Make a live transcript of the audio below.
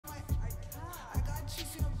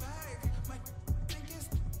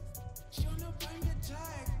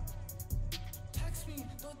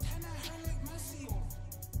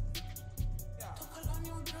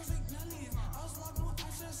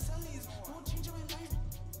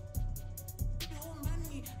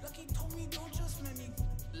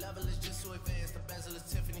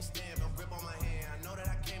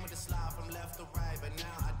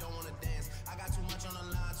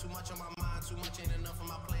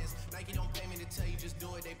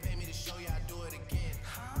it, they pay me to show you I do it again.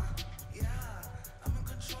 Huh? Yeah, I'm in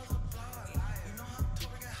control of the block. You know how to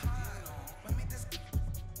get high. Let me this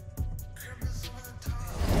crib is over the top.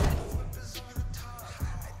 Whip is over the top. I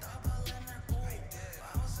thought about letting her go. I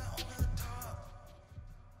wasn't over the top.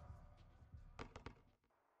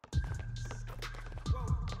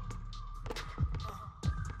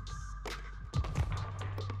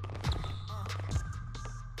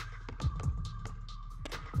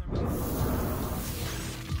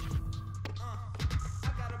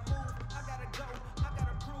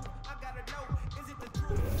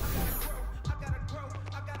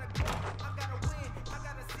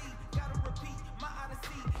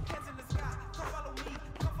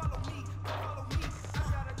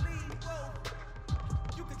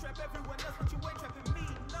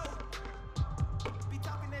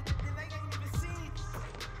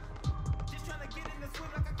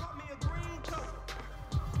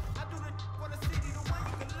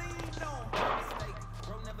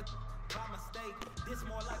 This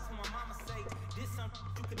more like for my mama's sake. This something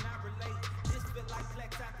you cannot relate. This feel like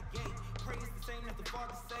flex out the gate. Pray it's the same as the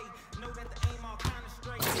father say. Know that the aim all kind of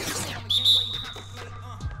straight. Come again where you contemplate.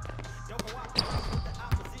 Don't go out with the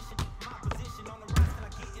opposition. My position on the rise till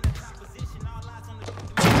I get in the top position. All eyes on the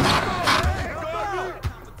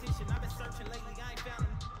competition. I've been searching lately. I ain't found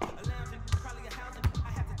a lounge and probably a housing.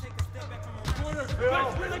 I have to take a step back from a corner.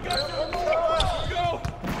 Go.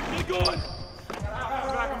 Get going.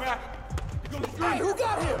 Back. Hey, who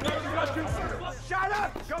got him? Shut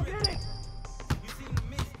up! Go get it! You seem to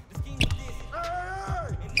miss the scheme of this. Hey!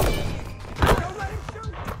 Don't let him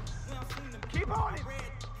shoot! He don't seem to keep on it!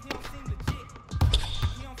 He don't seem legit.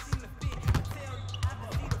 He don't seem to fit. I tell you, I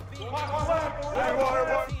can see the fit.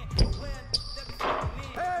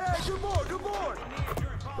 Hey, good board, good board!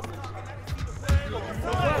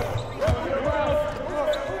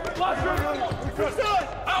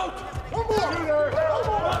 Out! One more!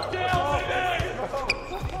 One down, baby!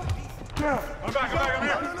 I'm back, I'm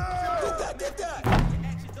here. Get that!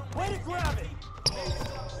 Way to grab it!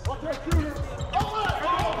 Watch that shooter!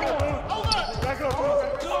 Back up, bro!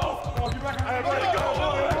 Go! Get back up! Let go!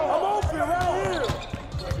 I'm open right here!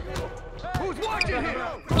 Who's watching here?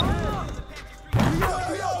 Get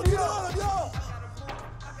on!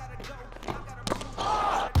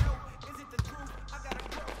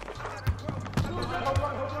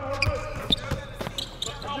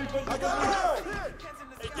 I got it!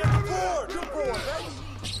 Hey, get the board! Good board, baby!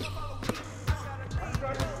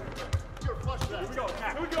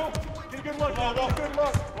 Here we go! Get a good look! Go! Good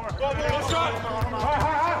look! Go, shot!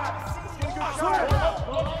 High! Let's get a good shot!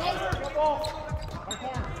 Good ball! My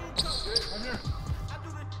corner. I'm here.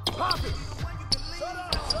 Pop it! Shut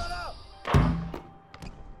up!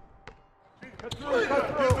 Cut through!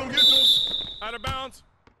 Get to him! Out of bounds!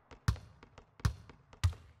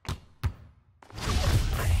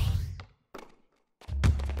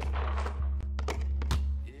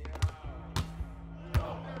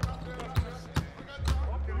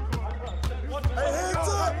 Hey, hands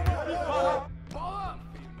up! Ball up!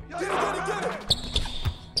 Get it!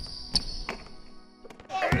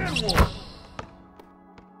 And one!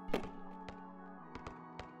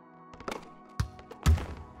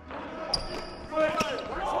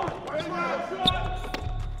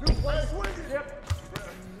 New play, swing it! Yep.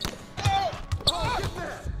 Oh, get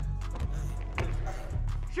that!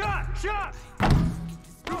 Shot!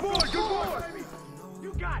 Good board, baby!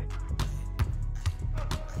 You got it!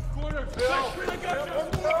 Corner!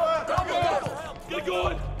 Get it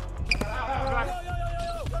going!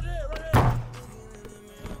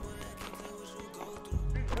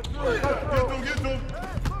 Get to him!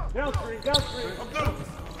 Down three! I'm through!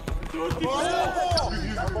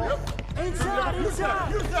 Inside! Use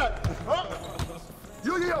that! Huh?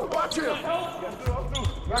 Yo, watch him!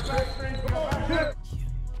 Back.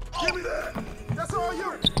 Give me that! That's all you!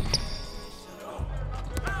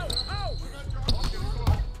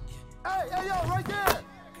 Hey, yo, right there!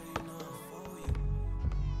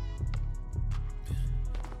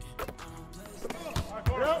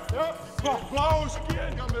 Yep. Blows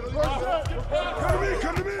again. Come to me.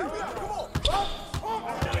 Come to me! Come on!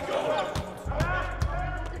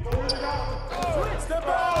 Step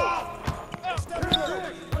out! Step out!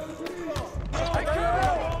 Hey, I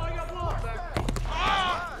got blocked.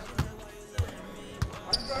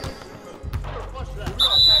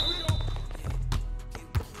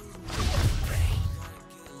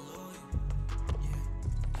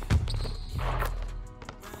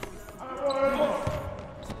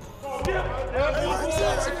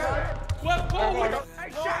 Hey,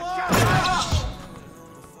 shot!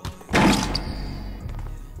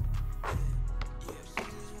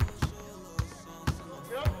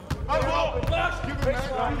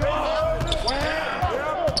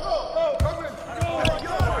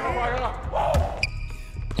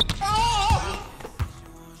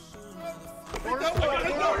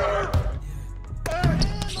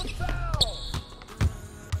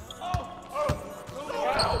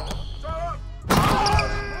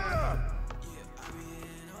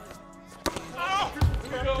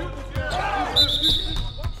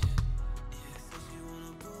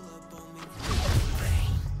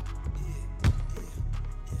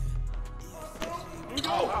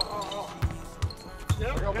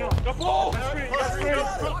 The ball!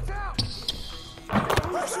 Watch out!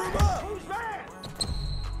 Pressure him up! Who's man?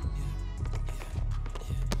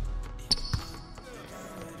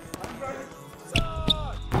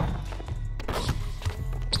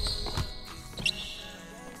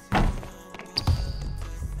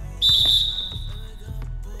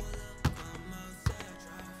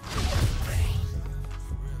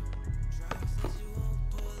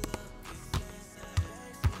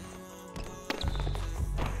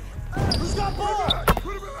 Who's got ball?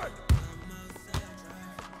 Put him in.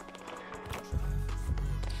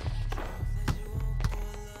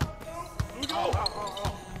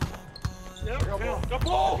 The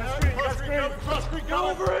ball! Cross screen, go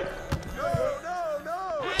over it! No!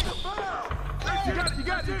 It's a foul! You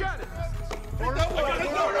got it! Corner!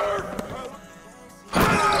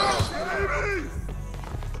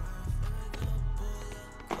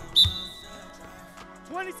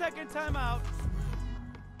 20-second timeout.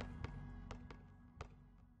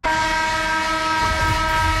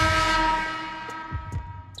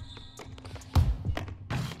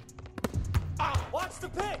 Watch the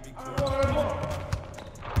pick!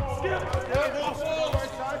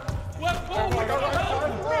 Left ball! Get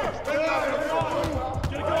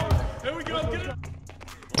it going! There we go! Get it!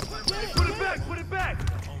 Put it back!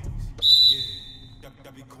 Yeah,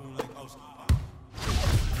 that be cool like Oski.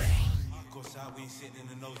 Go outside, we ain't sitting in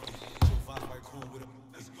the nosebleed. So vibe right cool with a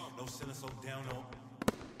no ceiling, so down on.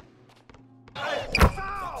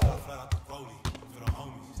 Flat out the rollie for the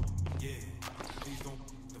homies. Yeah, please don't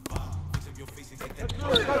divide. Fix up your face and take that.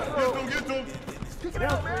 Get to him! Kick it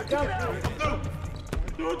out, man! Kick it out!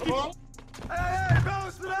 Hey,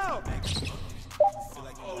 balance it out! Feel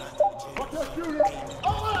like you're not Watch that shooter!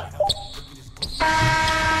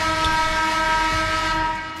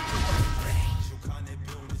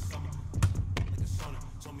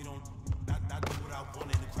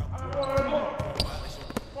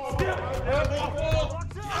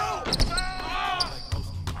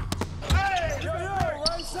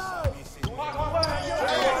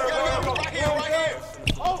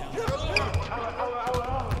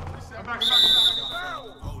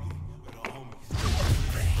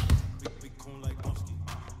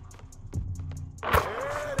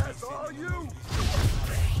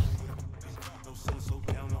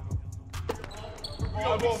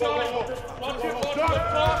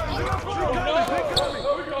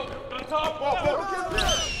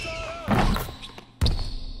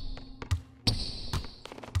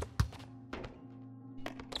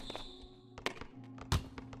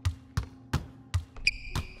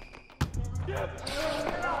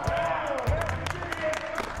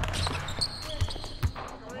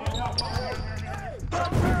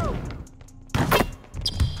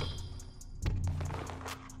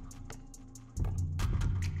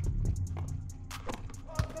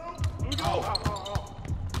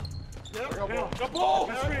 The ball!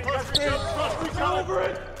 Cross screen, go over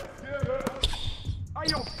it! Hey,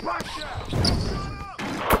 yo, back down!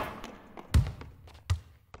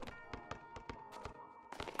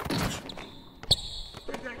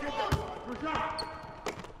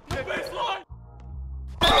 The baseline!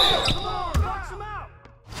 Come on, box him out!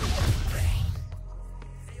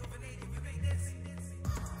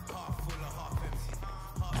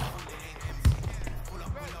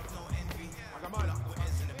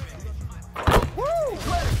 Woo!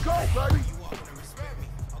 Way to go, baby!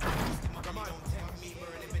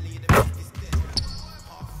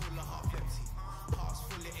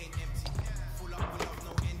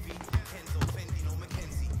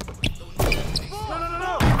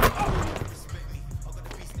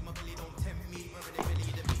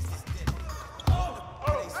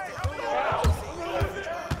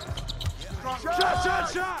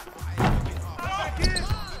 Shot! Back in! Here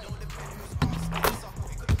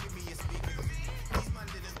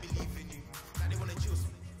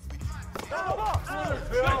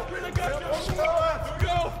we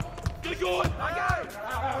go! Get it going! I got it!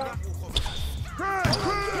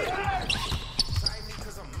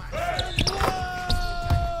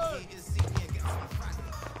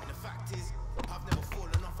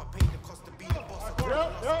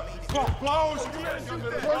 Blows!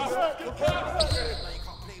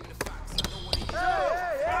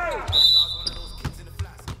 Hey!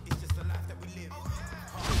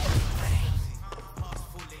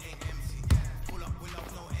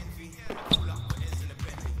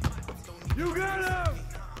 You got him!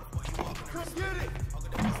 Come get it!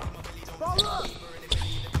 Ball up!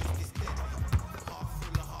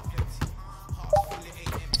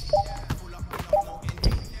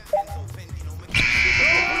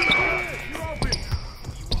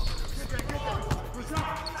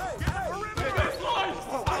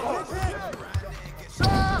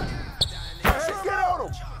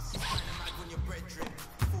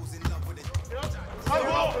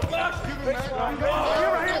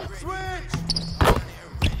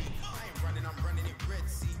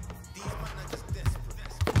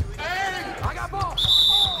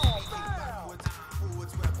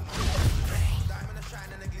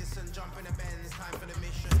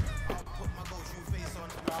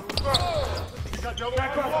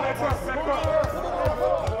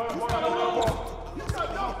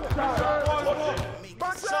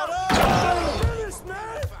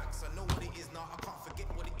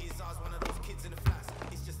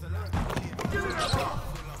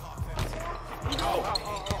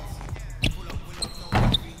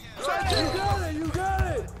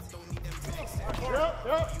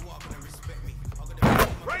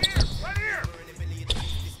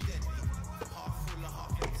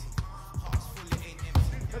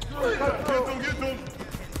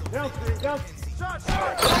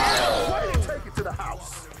 Way to take it to the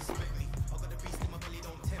house.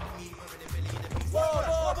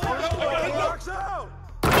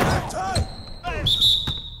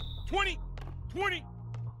 20.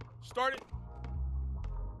 Start it.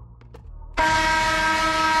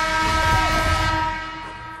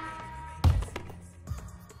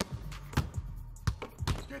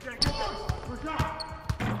 Get that. For shot.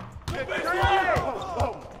 Get that.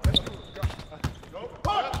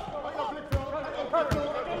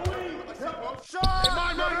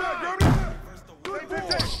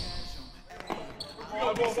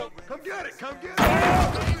 Come get it.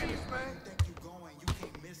 Think you going, you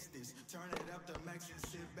can't miss this. Turn it up to max and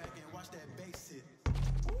sit back and watch that bass hit.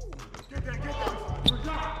 Get that. For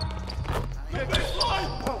shot. Get that slide.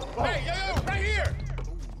 Hey, yo, right here.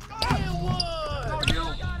 Got you.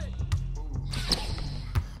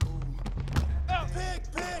 Pick.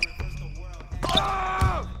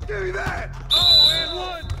 Oh, give me that. Oh, and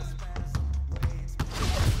one.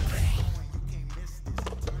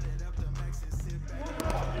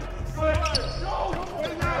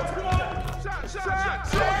 Shot.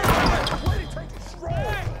 Way to take it strong.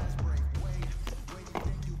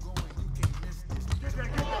 Get that.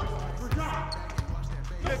 For shot.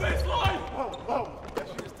 Get that slide.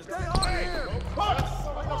 Stay on here.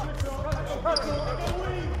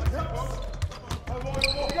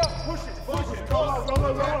 Push it. Roll.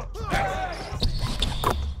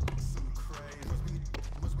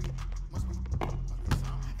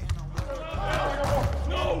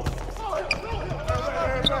 No.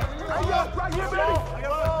 Right here, baby.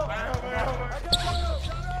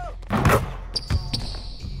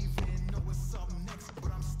 Even know what's up next,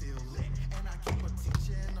 but I'm still lit. And I keep a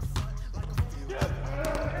teacher in the front like a field.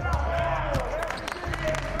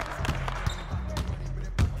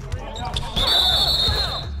 Come back.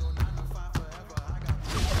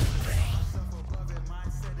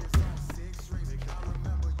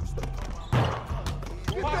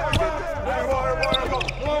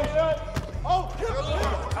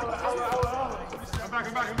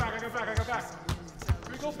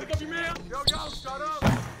 Go pick up your man. Yo, shut up.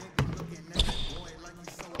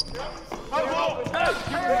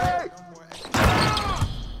 Hey!